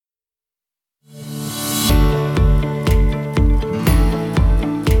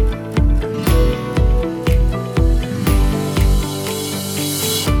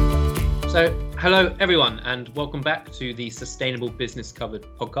Hello, everyone, and welcome back to the Sustainable Business Covered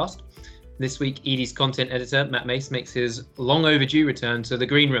podcast. This week, Edie's content editor, Matt Mace, makes his long overdue return to the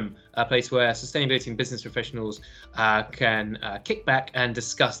Green Room, a place where sustainability and business professionals can kick back and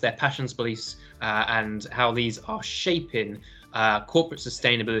discuss their passions, beliefs, and how these are shaping corporate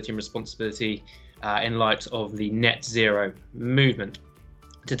sustainability and responsibility in light of the net zero movement.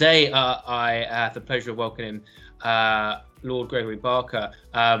 Today, I have the pleasure of welcoming Lord Gregory Barker.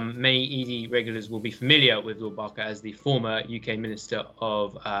 Many ED regulars will be familiar with Lord Barker as the former UK Minister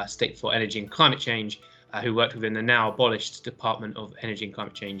of State for Energy and Climate Change, who worked within the now abolished Department of Energy and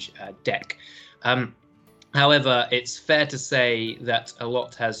Climate Change, DEC. However, it's fair to say that a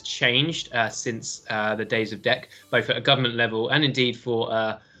lot has changed since the days of DEC, both at a government level and indeed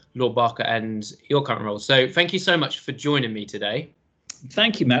for Lord Barker and your current role. So thank you so much for joining me today.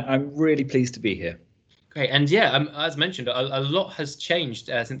 Thank you, Matt. I'm really pleased to be here. Great, and yeah, as mentioned, a lot has changed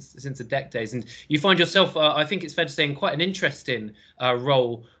since the DEC days, and you find yourself, I think it's fair to say, in quite an interesting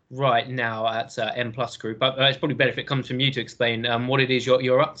role right now at M Plus Group. But it's probably better if it comes from you to explain what it is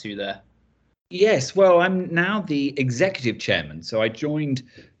you're up to there. Yes, well, I'm now the executive chairman, so I joined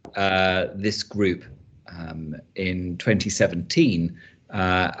this group in 2017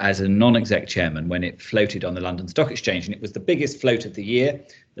 as a non-exec chairman when it floated on the London Stock Exchange, and it was the biggest float of the year,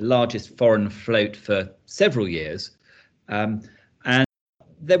 the largest foreign float for several years. And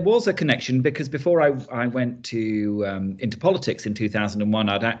there was a connection because before I went to into politics in 2001,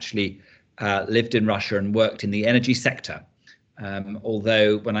 I'd actually lived in Russia and worked in the energy sector.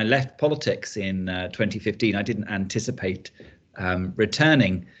 Although when I left politics in 2015, I didn't anticipate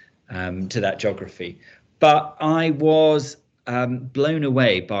returning to that geography. But I was blown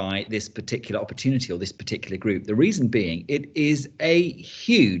away by this particular opportunity or this particular group. The reason being, it is a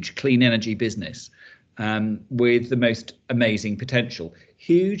huge clean energy business with the most amazing potential.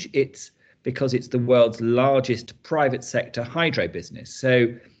 Huge, it's because it's the world's largest private sector hydro business.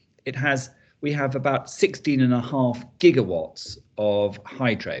 So we have about 16.5 gigawatts of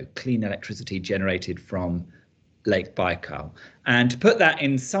hydro, clean electricity generated from Lake Baikal. And to put that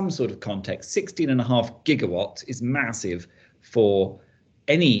in some sort of context, 16.5 gigawatts is massive for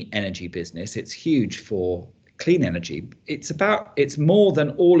any energy business. It's huge for clean energy. It's more than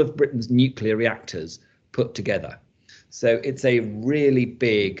all of Britain's nuclear reactors put together. So it's a really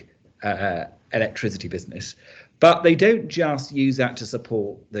big electricity business. But they don't just use that to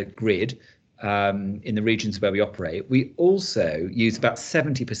support the grid in the regions where we operate. We also use about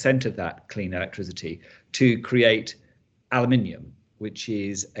 70% of that clean electricity to create aluminium, which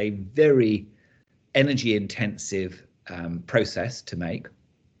is a very energy intensive process to make.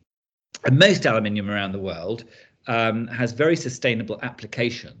 And most aluminium around the world has very sustainable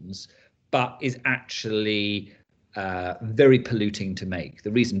applications, but is actually very polluting to make.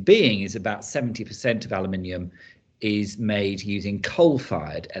 The reason being is about 70% of aluminium is made using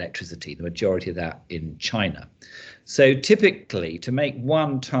coal-fired electricity, the majority of that in China. So typically, to make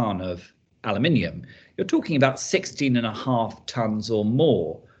 1 ton of aluminium, you're talking about 16.5 tons or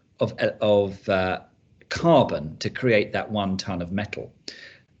more of carbon to create that 1 ton of metal.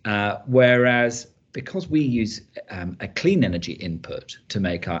 Whereas because we use a clean energy input to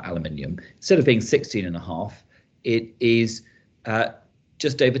make our aluminium, instead of being 16.5, it is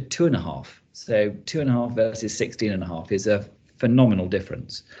just over 2.5. So 2.5 versus 16.5 is a phenomenal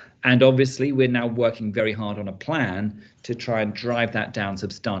difference. And obviously, we're now working very hard on a plan to try and drive that down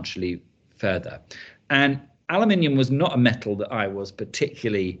substantially further. And aluminium was not a metal that I was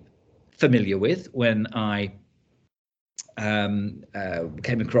particularly familiar with when I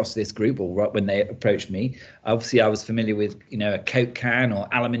came across this group, or right when they approached me. Obviously, I was familiar with, a Coke can or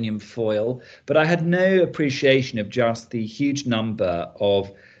aluminium foil, but I had no appreciation of just the huge number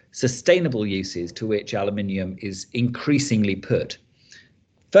of sustainable uses to which aluminium is increasingly put.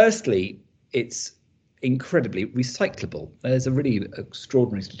 Firstly, it's incredibly recyclable. There's a really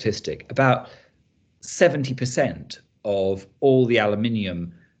extraordinary statistic. About 70% of all the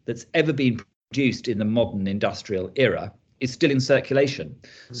aluminium that's ever been produced in the modern industrial era is still in circulation.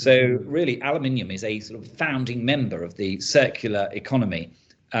 So really, aluminium is a sort of founding member of the circular economy,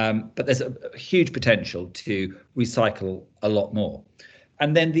 but there's a huge potential to recycle a lot more.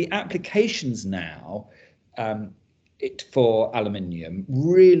 And then the applications now for aluminium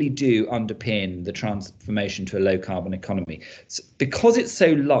really do underpin the transformation to a low carbon economy. So because it's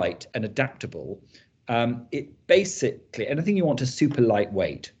so light and adaptable, it basically, anything you want to super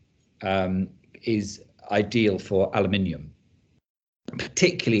lightweight is ideal for aluminium,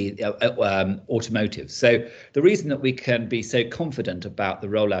 particularly automotive. So the reason that we can be so confident about the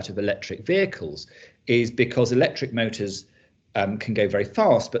rollout of electric vehicles is because electric motors can go very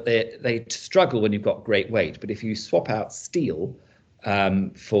fast, but they struggle when you've got great weight. But if you swap out steel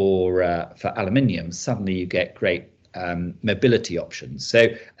for aluminium, suddenly you get great mobility options. So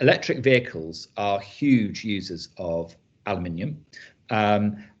electric vehicles are huge users of aluminium,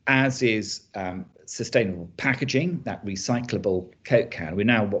 as is sustainable packaging, that recyclable Coke can. We're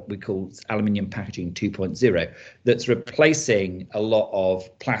now what we call aluminium packaging 2.0, that's replacing a lot of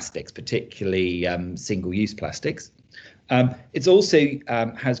plastics, particularly single-use plastics. It's also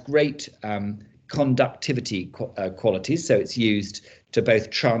has great conductivity qualities, so it's used to both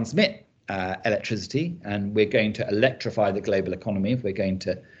transmit electricity, and we're going to electrify the global economy if we're going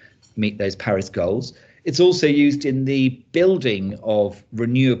to meet those Paris goals. It's also used in the building of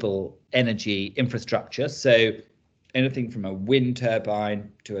renewable energy infrastructure, so anything from a wind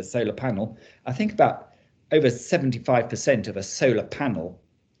turbine to a solar panel. I think about over 75% of a solar panel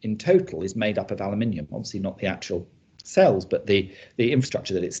in total is made up of aluminium, obviously not the actual cells, but the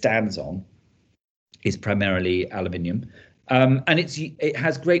infrastructure that it stands on is primarily aluminium. And it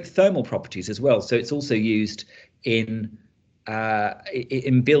has great thermal properties as well. So it's also used in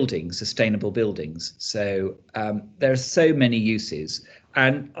buildings, sustainable buildings. So there are so many uses,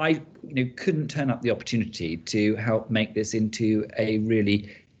 and I couldn't turn up the opportunity to help make this into a really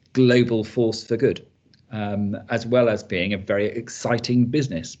global force for good, as well as being a very exciting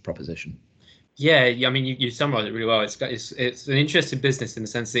business proposition. Yeah, I mean, you summarised it really well. It's an interesting business in the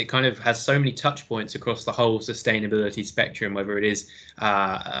sense that it kind of has so many touch points across the whole sustainability spectrum, whether it is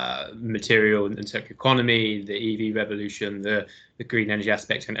material and circular economy, the EV revolution, the green energy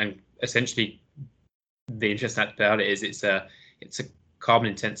aspect, and essentially the interesting aspect about it is it's a carbon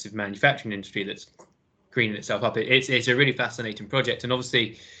intensive manufacturing industry that's greening itself up. It's a really fascinating project, and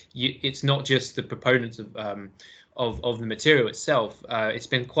obviously it's not just the proponents of the material itself. It's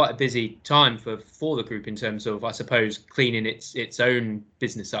been quite a busy time for the group in terms of, I suppose, cleaning its own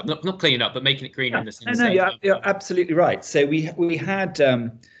business up. Not cleaning up, but making it greener in the sense. No, you're absolutely right. So we had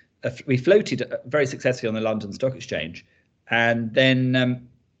we floated very successfully on the London Stock Exchange, and then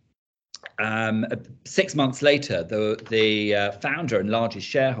 6 months later, the founder and largest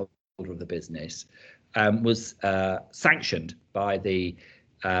shareholder of the business was sanctioned by the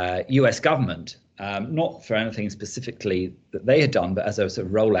US government. Not for anything specifically that they had done, but as a sort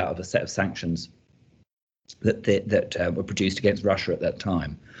of rollout of a set of sanctions that were produced against Russia at that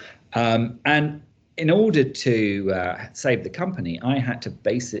time. And in order to save the company, I had to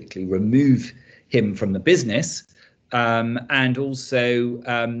basically remove him from the business, and also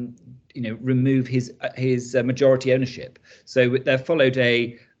remove his majority ownership. So there followed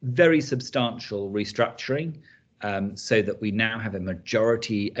a very substantial restructuring, so that we now have a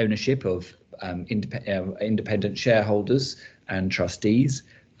majority ownership of independent shareholders and trustees,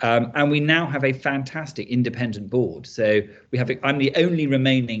 and we now have a fantastic independent board. So I'm the only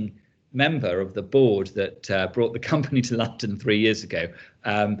remaining member of the board that brought the company to London 3 years ago,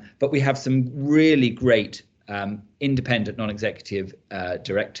 but we have some really great independent non-executive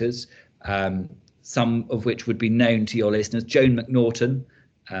directors, some of which would be known to your listeners. Joan McNaughton,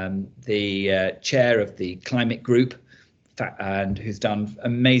 the chair of the Climate Group, and who's done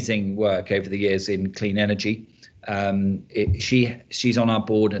amazing work over the years in clean energy. She's on our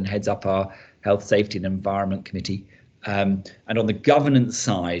board and heads up our Health, Safety and Environment Committee. And on the governance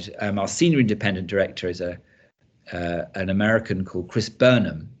side, our senior independent director is an American called Chris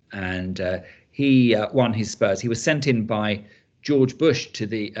Burnham, and he won his spurs. He was sent in by George Bush to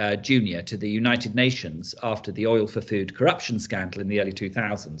the Jr. to the United Nations after the oil for food corruption scandal in the early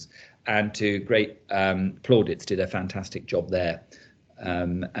 2000s, and to great plaudits, did a fantastic job there.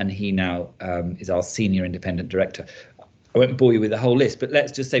 And he now is our senior independent director. I won't bore you with the whole list, but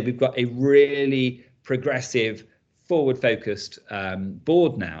let's just say we've got a really progressive, forward-focused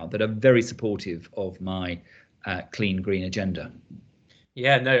board now that are very supportive of my clean green agenda.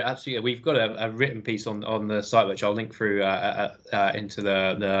 Yeah, no, absolutely. We've got a written piece on the site, which I'll link through into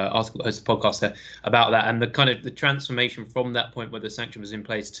the article that hosts the podcast there, about that, and the kind of the transformation from that point where the sanction was in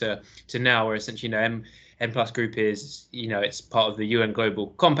place to now, where essentially M Plus Group is, it's part of the UN Global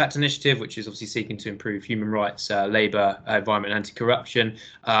Compact Initiative, which is obviously seeking to improve human rights, labour, environment, anti-corruption.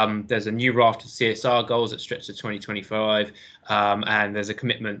 There's a new raft of CSR goals that stretch to 2025, and there's a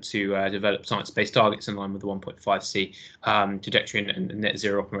commitment to develop science-based targets in line with the 1.5C trajectory and net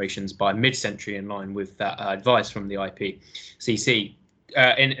zero operations by mid-century, in line with that advice from the IPCC.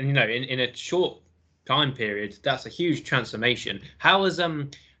 In a short time period, that's a huge transformation. How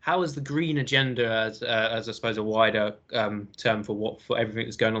has the green agenda, as I suppose a wider term for everything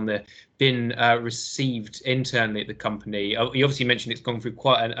that's going on there, been received internally at the company? You obviously mentioned it's gone through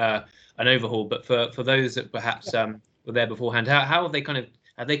quite an overhaul, but for those that perhaps were there beforehand. How have they kind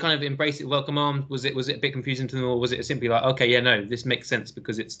of embraced it, welcome armed? Was it a bit confusing to them, or was it simply like, okay, yeah, no, this makes sense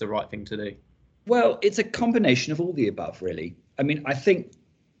because it's the right thing to do? Well, it's a combination of all the above, really. I mean, I think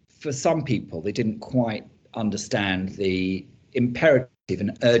for some people, they didn't quite understand the imperative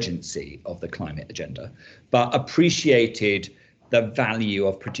and urgency of the climate agenda, but appreciated the value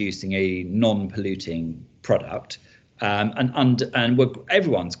of producing a non-polluting product.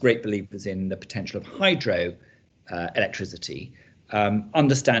 Everyone's great believers in the potential of hydro electricity,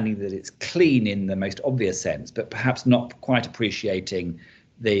 understanding that it's clean in the most obvious sense, but perhaps not quite appreciating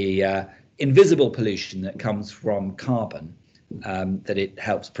the invisible pollution that comes from carbon that it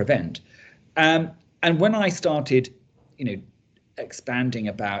helps prevent. And when I started, expanding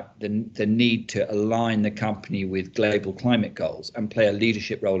about the need to align the company with global climate goals and play a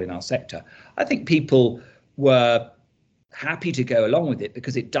leadership role in our sector, I think people were happy to go along with it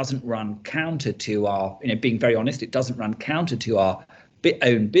because it doesn't run counter to our, being very honest, it doesn't run counter to our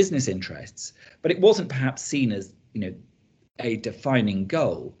own business interests, but it wasn't perhaps seen as, a defining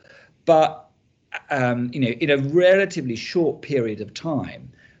goal. But, in a relatively short period of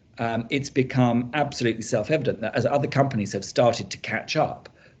time, it's become absolutely self-evident that as other companies have started to catch up,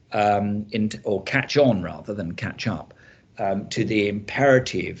 or catch on rather than catch up, to the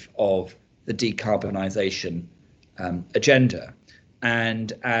imperative of the decarbonisation agenda,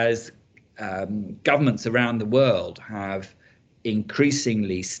 and as governments around the world have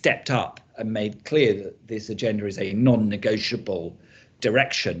increasingly stepped up and made clear that this agenda is a non-negotiable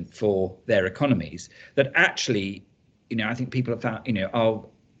direction for their economies, that actually, I think people have found, are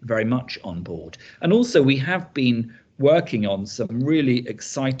very much on board. And also we have been working on some really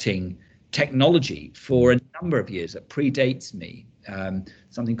exciting technology for a number of years that predates me,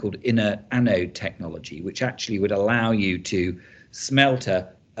 something called inner anode technology, which actually would allow you to smelt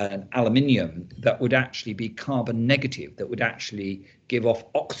an aluminium that would actually be carbon negative, that would actually give off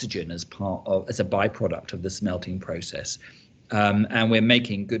oxygen as a byproduct of the smelting process. And we're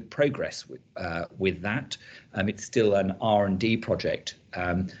making good progress with that. It's still an R&D project,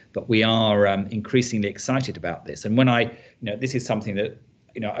 but we are increasingly excited about this. And when this is something that,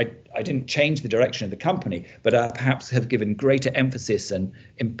 I didn't change the direction of the company, but perhaps have given greater emphasis and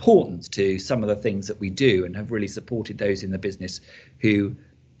importance to some of the things that we do, and have really supported those in the business who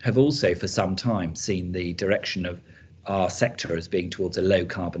have also for some time seen the direction of our sector as being towards a low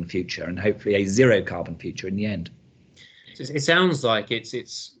carbon future, and hopefully a zero carbon future in the end. It sounds like it's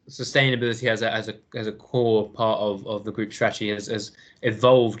sustainability as a core part of the group strategy has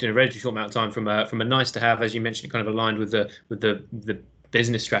evolved in a relatively short amount of time from a nice to have, as you mentioned, kind of aligned with the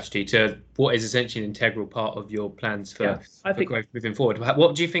business strategy, to what is essentially an integral part of your plans for growth moving forward.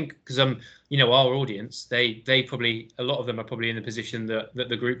 What do you think? Because our audience, they probably, a lot of them are probably in the position that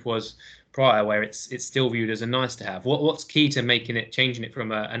the group was prior, where it's still viewed as a nice to have. What's key to changing it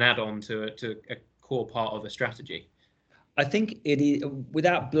from an add-on to a core part of a strategy? I think it is,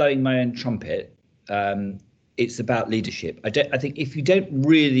 without blowing my own trumpet, it's about leadership. I think if you don't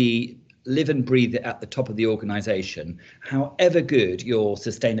really live and breathe it at the top of the organization, however good your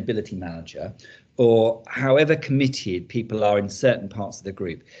sustainability manager or however committed people are in certain parts of the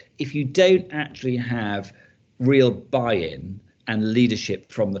group, if you don't actually have real buy-in and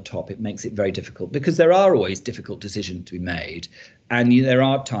leadership from the top, it makes it very difficult, because there are always difficult decisions to be made, and there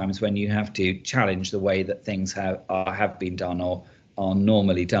are times when you have to challenge the way that things have been done or are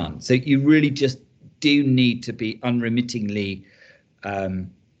normally done. So you really just do need to be unremittingly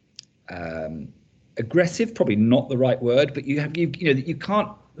aggressive, probably not the right word, but you can't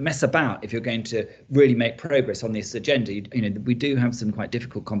mess about if you're going to really make progress on this agenda. We do have some quite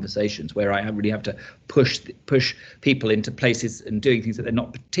difficult conversations where I really have to push people into places and doing things that they're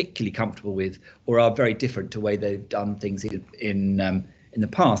not particularly comfortable with, or are very different to the way they've done things in the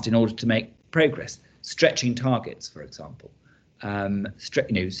past, in order to make progress. Stretching targets, for example,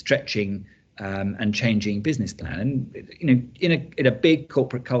 stretching and changing business plan. And in a big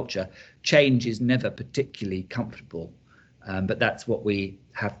corporate culture, change is never particularly comfortable, but that's what we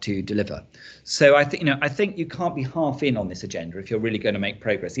have to deliver. So I think you can't be half in on this agenda if you're really going to make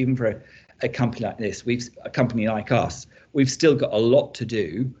progress. Even for a company like this, a company like us, we've still got a lot to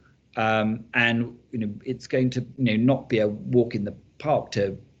do, and it's going to not be a walk in the park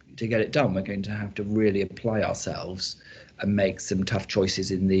to get it done. We're going to have to really apply ourselves and make some tough choices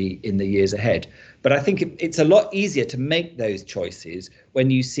in the years ahead. But I think it's a lot easier to make those choices when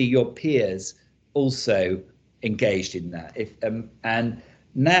you see your peers also engaged in that. And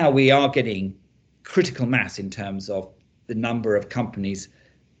now we are getting critical mass in terms of the number of companies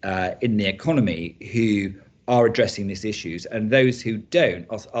in the economy who are addressing these issues, and those who don't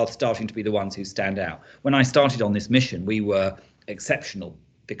are starting to be the ones who stand out. When I started on this mission, we were exceptional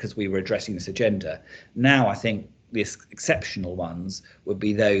because we were addressing this agenda. Now I think the exceptional ones would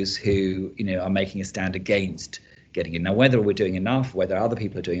be those who, are making a stand against getting in. Now, whether we're doing enough, whether other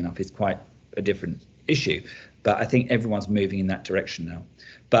people are doing enough, is quite a different issue. But I think everyone's moving in that direction now.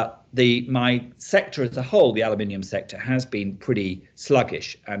 But my sector as a whole, the aluminium sector, has been pretty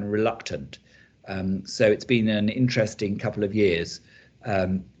sluggish and reluctant. So it's been an interesting couple of years.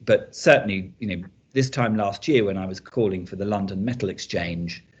 But certainly, this time last year, when I was calling for the London Metal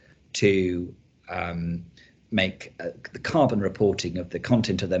Exchange to make the carbon reporting of the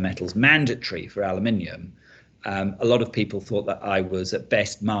content of their metals mandatory for aluminium, a lot of people thought that I was at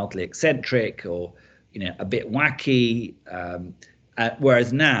best mildly eccentric or a bit wacky.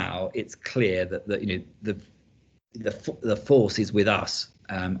 Whereas now it's clear that the force is with us,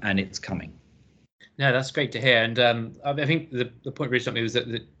 and it's coming. No, that's great to hear. And I think the point really struck me was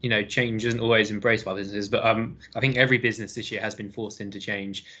that change isn't always embraced by businesses, but I think every business this year has been forced into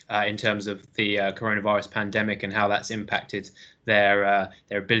change in terms of the coronavirus pandemic and how that's impacted their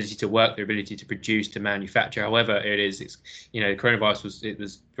ability to work, their ability to produce, to manufacture. However, coronavirus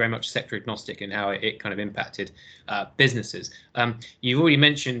was very much sector agnostic in how it kind of impacted businesses. You've already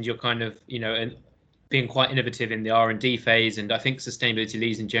mentioned your kind of being quite innovative in the R&D phase, and I think sustainability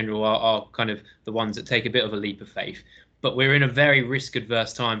leads in general are kind of the ones that take a bit of a leap of faith. But we're in a very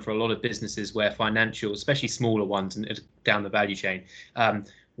risk-adverse time for a lot of businesses where financial, especially smaller ones and down the value chain,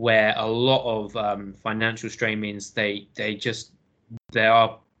 where a lot of financial strain means they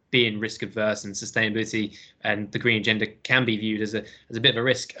are being risk adverse, and sustainability and the green agenda can be viewed as a bit of a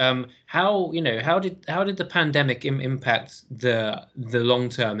risk. How did the pandemic impact the long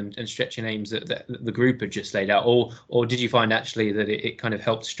term and stretching aims that the group had just laid out, or did you find actually that it kind of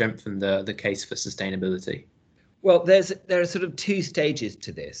helped strengthen the case for sustainability? Well, there are sort of two stages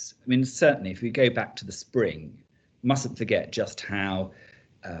to this. I mean, certainly if we go back to the spring, mustn't forget just how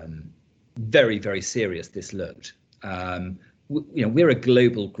very, very serious this looked. We're a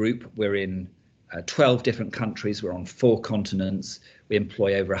global group. We're in 12 different countries. We're on 4 continents. We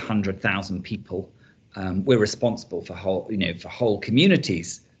employ over 100,000 people. We're responsible for whole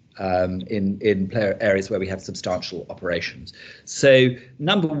communities in areas where we have substantial operations. So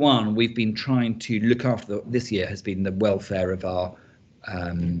number one, we've been trying to look after this year has been the welfare of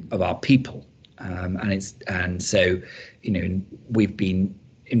our people, and so we've been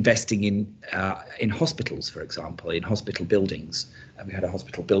investing in hospitals, for example, in hospital buildings. We had a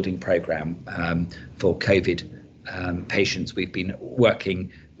hospital building program for COVID patients. We've been working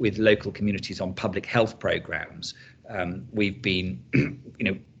with local communities on public health programs. We've been,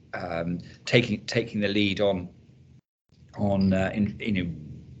 taking the lead on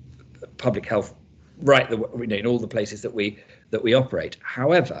public health in all the places that we operate.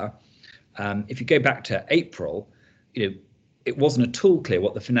 However, if you go back to April, it wasn't at all clear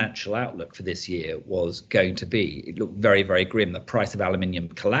what the financial outlook for this year was going to be. It looked very, very grim. The price of aluminium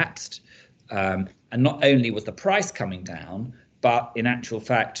collapsed. And not only was the price coming down, but in actual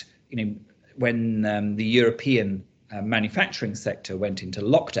fact, when the European manufacturing sector went into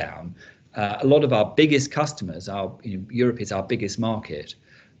lockdown, a lot of our biggest customers, Europe is our biggest market,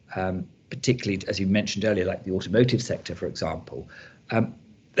 particularly, as you mentioned earlier, like the automotive sector, for example,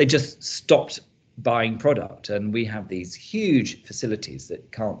 they just stopped buying product, and we have these huge facilities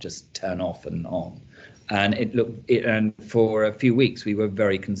that can't just turn off and on. And and for a few weeks we were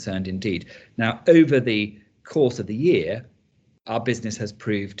very concerned indeed. Now, over the course of the year, our business has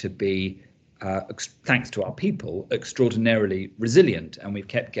proved to be, thanks to our people, extraordinarily resilient, and we've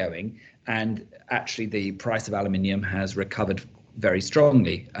kept going. And actually, the price of aluminium has recovered very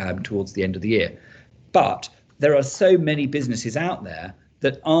strongly towards the end of the year. But there are so many businesses out there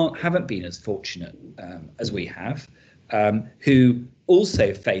that haven't been as fortunate as we have, who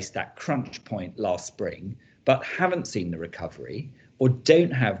also faced that crunch point last spring, but haven't seen the recovery or don't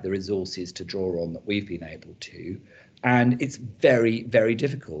have the resources to draw on that we've been able to. And it's very, very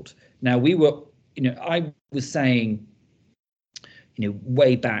difficult. Now, I was saying,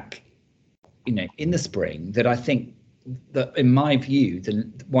 way back, in the spring, that I think that, in my view,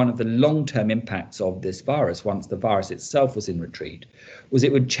 one of the long-term impacts of this virus, once the virus itself was in retreat, was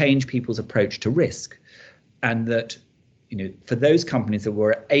it would change people's approach to risk. And that, for those companies that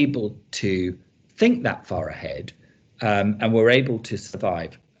were able to think that far ahead and were able to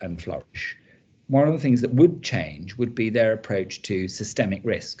survive and flourish, one of the things that would change would be their approach to systemic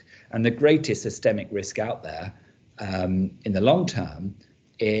risk. And the greatest systemic risk out there in the long term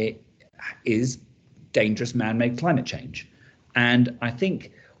is dangerous man-made climate change. And I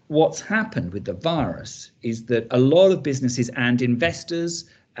think what's happened with the virus is that a lot of businesses and investors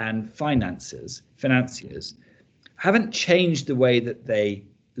and financiers haven't changed the way that they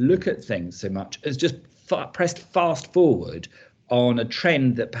look at things so much as just pressed fast forward on a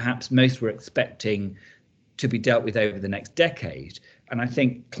trend that perhaps most were expecting to be dealt with over the next decade. And I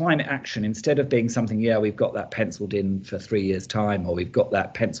think climate action, instead of being something, we've got that penciled in for 3 years' time, or we've got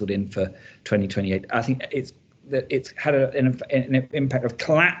that penciled in for 2028, I think it's had an impact of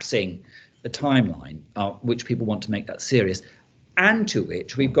collapsing the timeline, which people want to make that serious. And to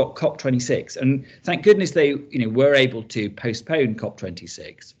which we've got COP26, and thank goodness they, were able to postpone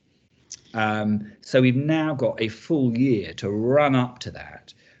COP26. So we've now got a full year to run up to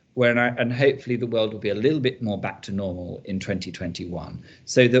that, and hopefully the world will be a little bit more back to normal in 2021,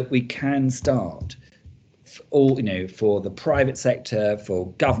 so that we can start for the private sector,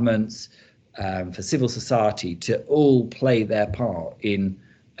 for governments, for civil society to all play their part in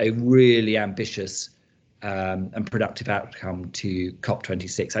a really ambitious and productive outcome to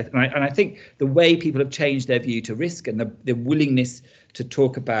COP26. And I think the way people have changed their view to risk and the willingness to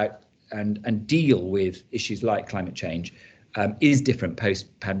talk about and deal with issues like climate change is different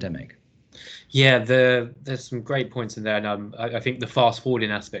post-pandemic. Yeah, there's some great points in there, and I think the fast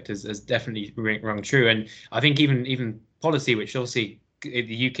forwarding aspect has definitely rung true. And I think even policy, which obviously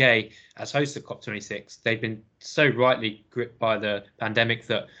the UK as host of COP26, they've been so rightly gripped by the pandemic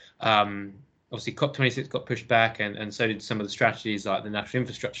that obviously COP26 got pushed back, and so did some of the strategies like the National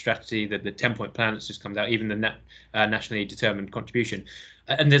Infrastructure Strategy, the 10-point plan that's just come out, even the nationally determined contribution.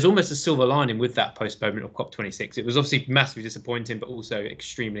 And there's almost a silver lining with that postponement of COP26. It was obviously massively disappointing, but also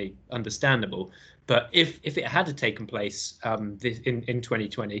extremely understandable. But if it had taken place in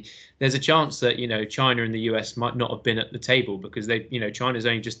 2020, there's a chance that China and the US might not have been at the table, because China's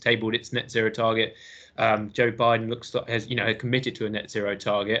only just tabled its net zero target. Joe Biden looks like has committed to a net zero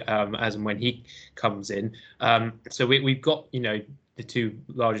target as and when he comes in. So we've got the two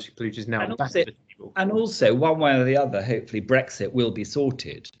largest polluters now back at the table. And also, one way or the other, hopefully Brexit will be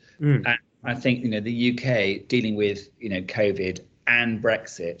sorted. And I think the UK dealing with COVID and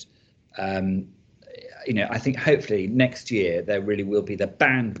Brexit. I think hopefully next year there really will be the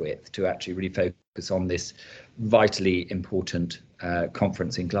bandwidth to actually really focus on this vitally important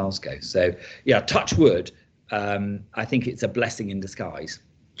conference in Glasgow. So touch wood. I think it's a blessing in disguise.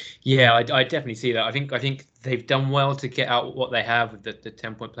 Yeah, I definitely see that. I think they've done well to get out what they have with the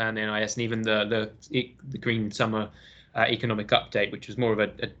 10-point plan, the NIS, and even the Green Summer economic update, which was more of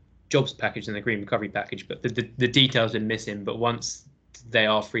a jobs package than the Green Recovery package. But the details are missing. But once they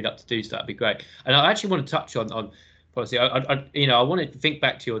are freed up to do so, that'd be great. And I actually want to touch on policy. I wanted to think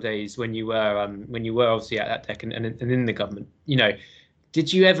back to your days when you were obviously at DEC and in the government.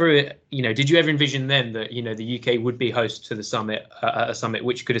 Did you ever envision then that the UK would be host to the summit, a summit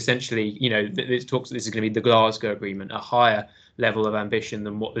which could essentially this is going to be the Glasgow Agreement, a higher level of ambition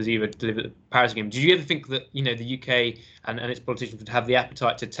than what was either delivered at the Paris Agreement? Did you ever think that the UK and its politicians would have the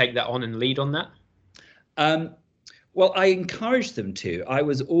appetite to take that on and lead on that? Well, I encouraged them to. I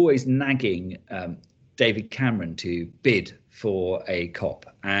was always nagging David Cameron to bid for a COP,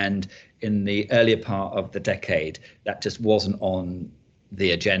 and in the earlier part of the decade, that just wasn't on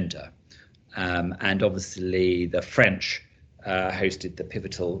the agenda. And obviously, the French hosted the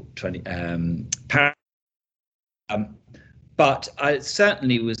pivotal Paris. But I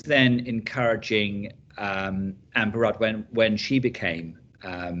certainly was then encouraging Amber Rudd when she became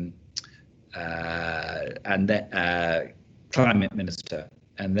and then climate minister,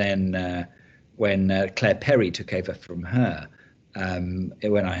 and then when Claire Perry took over from her,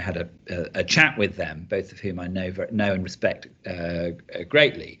 when I had a chat with them, both of whom I know and respect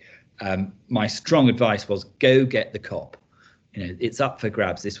greatly, my strong advice was go get the COP. It's up for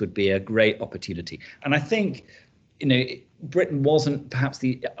grabs. This would be a great opportunity. And I think Britain wasn't perhaps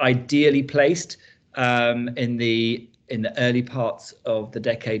the ideally placed in the early parts of the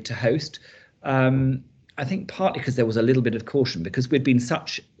decade to host. I think partly because there was a little bit of caution, because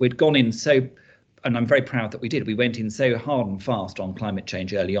we'd gone in so, and I'm very proud that we did. We went in so hard and fast on climate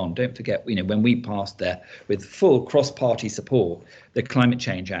change early on. Don't forget, when we passed there with full cross-party support, the Climate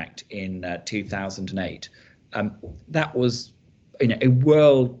Change Act in 2008, that was a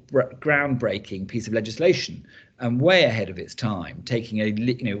world groundbreaking piece of legislation and way ahead of its time.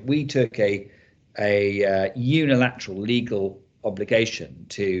 We took a unilateral legal obligation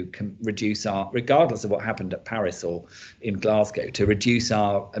to reduce regardless of what happened at Paris or in Glasgow, to reduce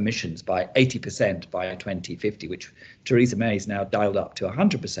our emissions by 80% by 2050, which Theresa May's now dialed up to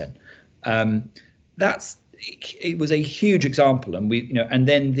 100%. It was a huge example, and and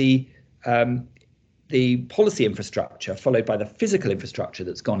then the the policy infrastructure, followed by the physical infrastructure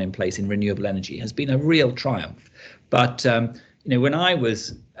that's gone in place in renewable energy, has been a real triumph. But when I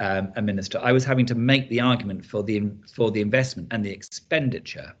was a minister, I was having to make the argument for the investment and the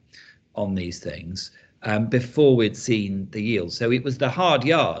expenditure on these things before we'd seen the yield. So it was the hard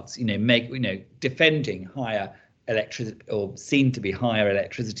yards, defending higher electricity or seen to be higher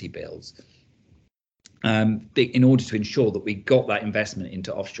electricity bills, in order to ensure that we got that investment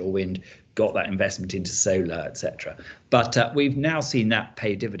into offshore wind, got that investment into solar, etc. But we've now seen that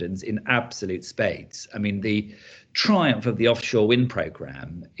pay dividends in absolute spades. I mean, the triumph of the offshore wind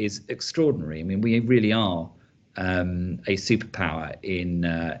programme is extraordinary. I mean, we really are a superpower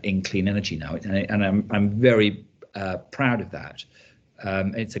in clean energy now, and I'm very proud of that.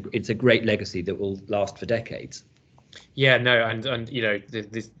 It's a great legacy that will last for decades. Yeah, no, and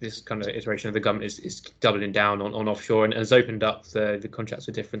this kind of iteration of the government is doubling down on offshore and has opened up the contracts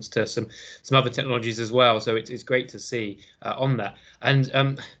for difference to some other technologies as well. So it's great to see on that.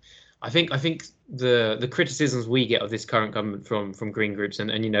 And I think the criticisms we get of this current government from green groups,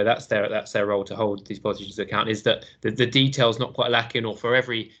 and that's their role to hold these politicians to account, is that the detail's not quite lacking, or for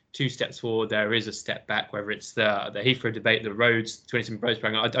every 2 steps forward there is a step back, whether it's the Heathrow debate, the roads, 27 roads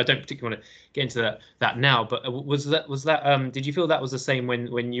program. I don't particularly want to get into that now, but was that did you feel that was the same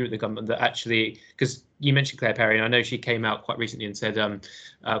when you were at the government, that actually, because you mentioned Claire Perry, and I know she came out quite recently and said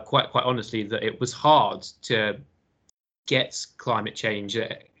quite honestly that it was hard to get climate change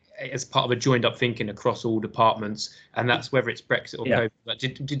as part of a joined up thinking across all departments, and that's whether it's Brexit or COVID. But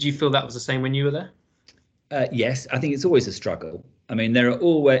did you feel that was the same when you were there? Yes, I think it's always a struggle. I mean, there are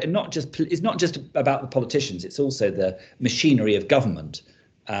always it's not just about the politicians; it's also the machinery of government.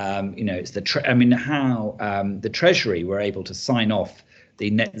 It's how the Treasury were able to sign off the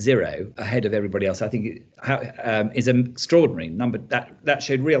net zero ahead of everybody else. I think is an extraordinary number. That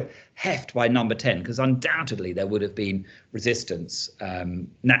showed real heft by Number 10, because undoubtedly there would have been resistance,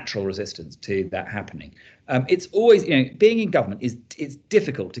 natural resistance to that happening. It's always, being in government it's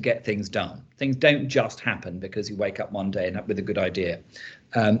difficult to get things done. Things don't just happen because you wake up one day and up with a good idea.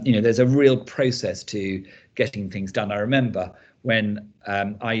 There's a real process to getting things done. I remember when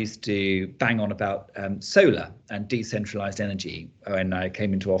I used to bang on about solar and decentralized energy when I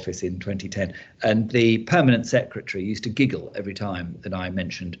came into office in 2010, and the permanent secretary used to giggle every time that I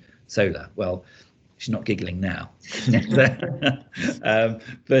mentioned solar. Well, she's not giggling now.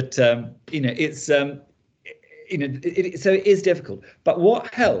 But so it is difficult. But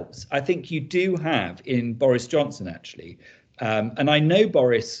what helps, I think you do have in Boris Johnson, actually, and I know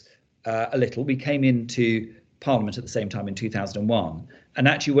Boris a little. We came into Parliament at the same time in 2001, and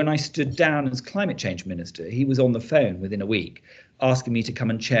actually when I stood down as climate change minister, he was on the phone within a week asking me to come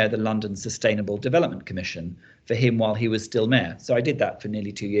and chair the London Sustainable Development Commission for him while he was still mayor. So I did that for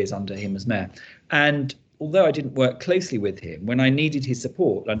nearly 2 years under him as mayor. And although I didn't work closely with him, when I needed his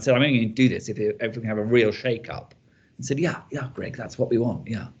support, I said, I'm only going to do this if we can have a real shake-up. And said, yeah, Greg, that's what we want,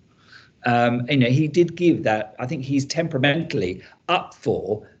 yeah. He did give that. I think he's temperamentally up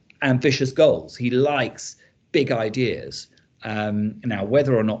for ambitious goals. He likes big ideas. Now,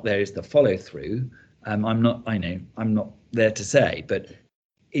 whether or not there is the follow-through, I'm not there to say, but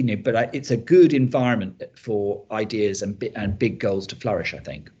it's a good environment for ideas and big goals to flourish, I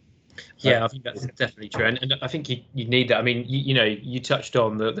think. Yeah, I think that's definitely true, and I think you need that. I mean, you touched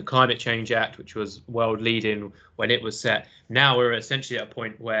on the Climate Change Act, which was world leading when it was set. Now we're essentially at a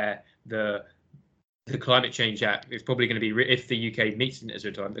point where the Climate Change Act is probably going to be, if the UK meets net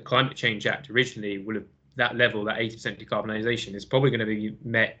zero time, the Climate Change Act originally would have, that level, that 80% decarbonisation, is probably going to be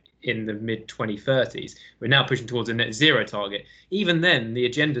met in the mid 2030s. We're now pushing towards a net zero target. Even then, the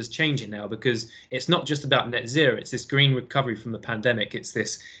agenda's changing now, because it's not just about net zero. It's this green recovery from the pandemic. It's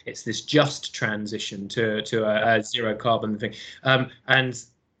this just transition to a zero carbon thing. And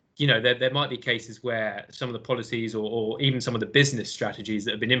there might be cases where some of the policies or even some of the business strategies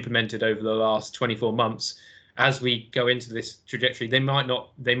that have been implemented over the last 24 months, as we go into this trajectory, they might need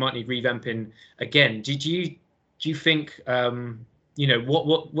revamping again. Do you think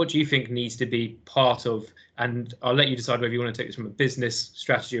what do you think needs to be part of, and I'll let you decide whether you want to take this from a business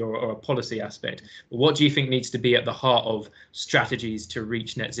strategy or a policy aspect, but what do you think needs to be at the heart of strategies to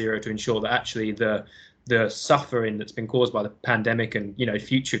reach net zero, to ensure that actually the suffering that's been caused by the pandemic and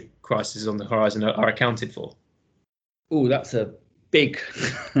future crises on the horizon are accounted for? Oh, that's a big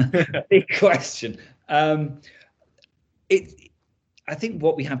big question. I think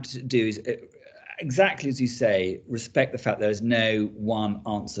what we have to do is, exactly as you say, respect the fact there is no one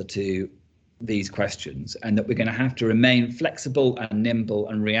answer to these questions, and that we're going to have to remain flexible and nimble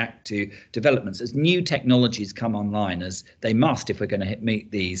and react to developments as new technologies come online, as they must if we're going to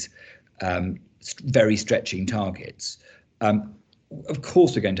meet these very stretching targets. Of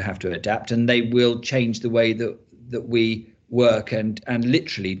course, we're going to have to adapt, and they will change the way that we work and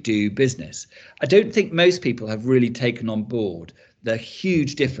literally do business. I don't think most people have really taken on board the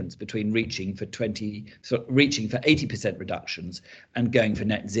huge difference between reaching for 80% reductions and going for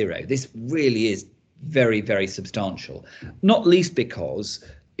net zero. This really is very, very substantial, not least because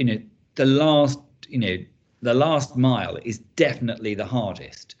the last mile is definitely the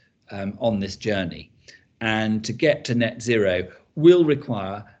hardest on this journey, and to get to net zero will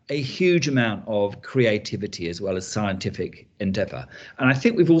require a huge amount of creativity as well as scientific endeavour. And I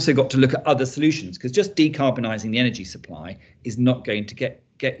think we've also got to look at other solutions, because just decarbonising the energy supply is not going to get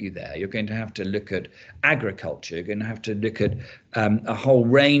you there. You're going to have to look at agriculture. You're going to have to look at a whole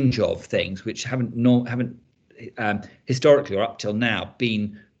range of things which haven't historically or up till now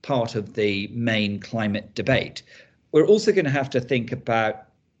been part of the main climate debate. We're also going to have to think about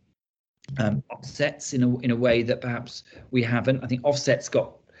offsets in a way that perhaps we haven't. I think offsets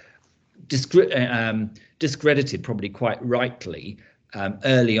got discredited, probably quite rightly,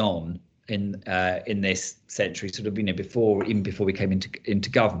 early on in this century, sort of before we came into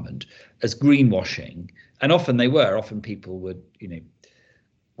government, as greenwashing, and often they were. Often people would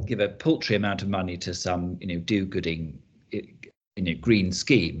give a paltry amount of money to some do-gooding green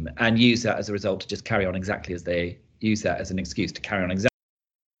scheme and use that as a result to just carry on exactly as they use that as an excuse to carry on exactly,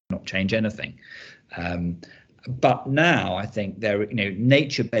 not change anything. But now I think there are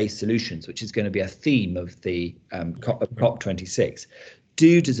nature-based solutions, which is going to be a theme of the COP26,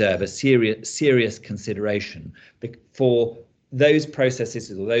 do deserve a serious consideration for those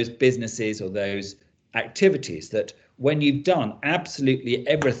processes or those businesses or those activities that, when you've done absolutely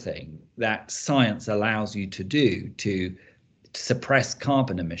everything that science allows you to do to suppress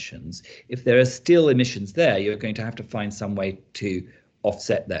carbon emissions, if there are still emissions there, you're going to have to find some way to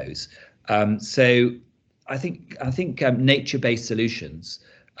offset those. So I think nature-based solutions,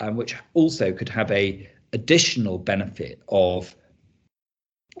 which also could have a additional benefit of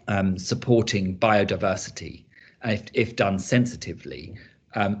supporting biodiversity, if done sensitively,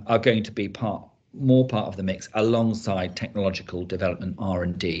 are going to be more part of the mix alongside technological development,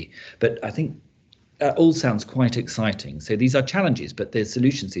 R&D. But I think that all sounds quite exciting. So these are challenges, but the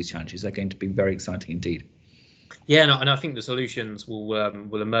solutions to these challenges are going to be very exciting indeed. Yeah, and I think the solutions will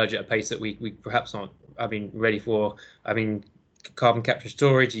emerge at a pace that we perhaps not ready for. Carbon capture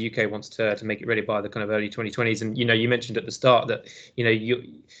storage, the UK wants to make it ready by the kind of early 2020s, and you mentioned at the start that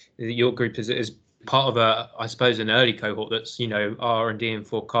your group is part of an early cohort that's R&D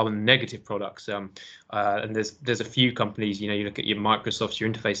for carbon negative products, and there's a few companies, you look at your Microsofts, your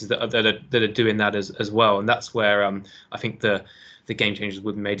Interfaces that are doing that as well, and that's where I think the game changers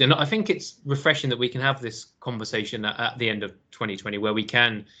would be made. And I think it's refreshing that we can have this conversation at the end of 2020, where we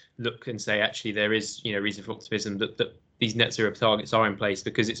can look and say, actually, there is reason for optimism that these net zero targets are in place,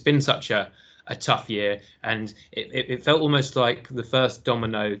 because it's been such a tough year, and it felt almost like the first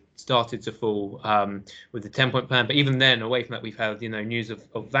domino started to fall with the 10-point plan. But even then, away from that, we've had news of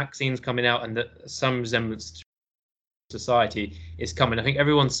vaccines coming out, and that some resemblance to society is coming. I think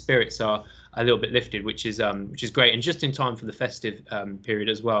everyone's spirits are a little bit lifted, which is great, and just in time for the festive period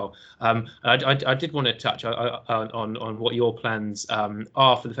as well. I did want to touch on what your plans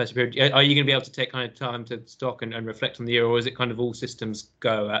are for the festive period. Are you going to be able to take kind of time to stock and reflect on the year, or is it kind of all systems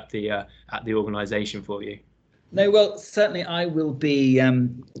go at the organisation for you? No, well, certainly I will be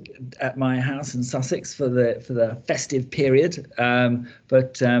at my house in Sussex for the festive period,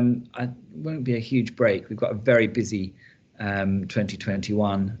 but I won't be a huge break. We've got a very busy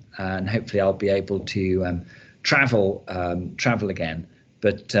 2021, and hopefully I'll be able to travel again.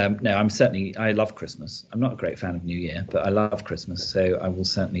 But no, I love Christmas. I'm not a great fan of New Year, but I love Christmas, so I will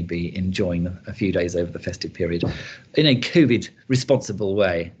certainly be enjoying a few days over the festive period in a COVID responsible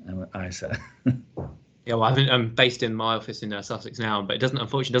way. Yeah, well, I'm based in my office in Sussex now, but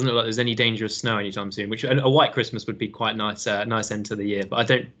unfortunately doesn't look like there's any danger of snow anytime soon, which a white Christmas would be quite nice end to the year, but I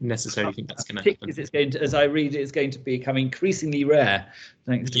don't necessarily think that's going to happen. It's going to, as I read, it's going to become increasingly rare,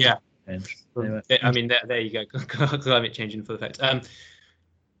 thanks to there you go, climate change in full effect.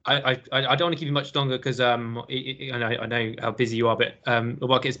 I don't want to keep you much longer, because I know how busy you are, but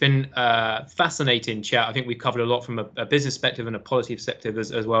it's been fascinating chat. I think we've covered a lot from a business perspective and a policy perspective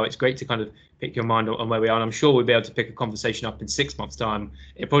as well. It's great to kind of pick your mind on where we are, and I'm sure we'll be able to pick a conversation up in 6 months' time.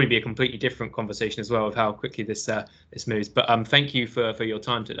 It'll probably be a completely different conversation as well of how quickly this moves. But thank you for your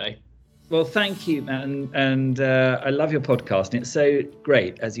time today. Well, thank you, Matt, and I love your podcast, and it's so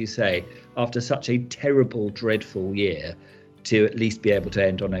great, as you say, after such a terrible, dreadful year, to at least be able to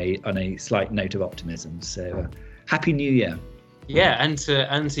end on a slight note of optimism. So happy New Year. Yeah, and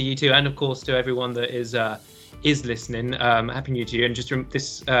to you too, and of course to everyone that is listening. Happy New Year, and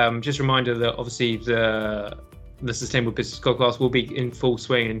just reminder that obviously the Sustainable Business Podcast will be in full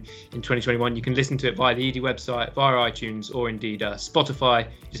swing in 2021. You can listen to it via the ED website, via iTunes, or indeed Spotify.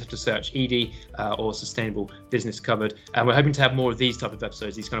 You just have to search ED or Sustainable Business Covered. And we're hoping to have more of these type of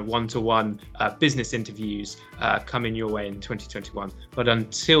episodes, these kind of one-to-one business interviews coming your way in 2021. But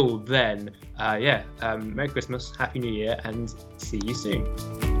until then, Merry Christmas, Happy New Year, and see you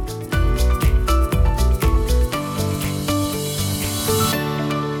soon.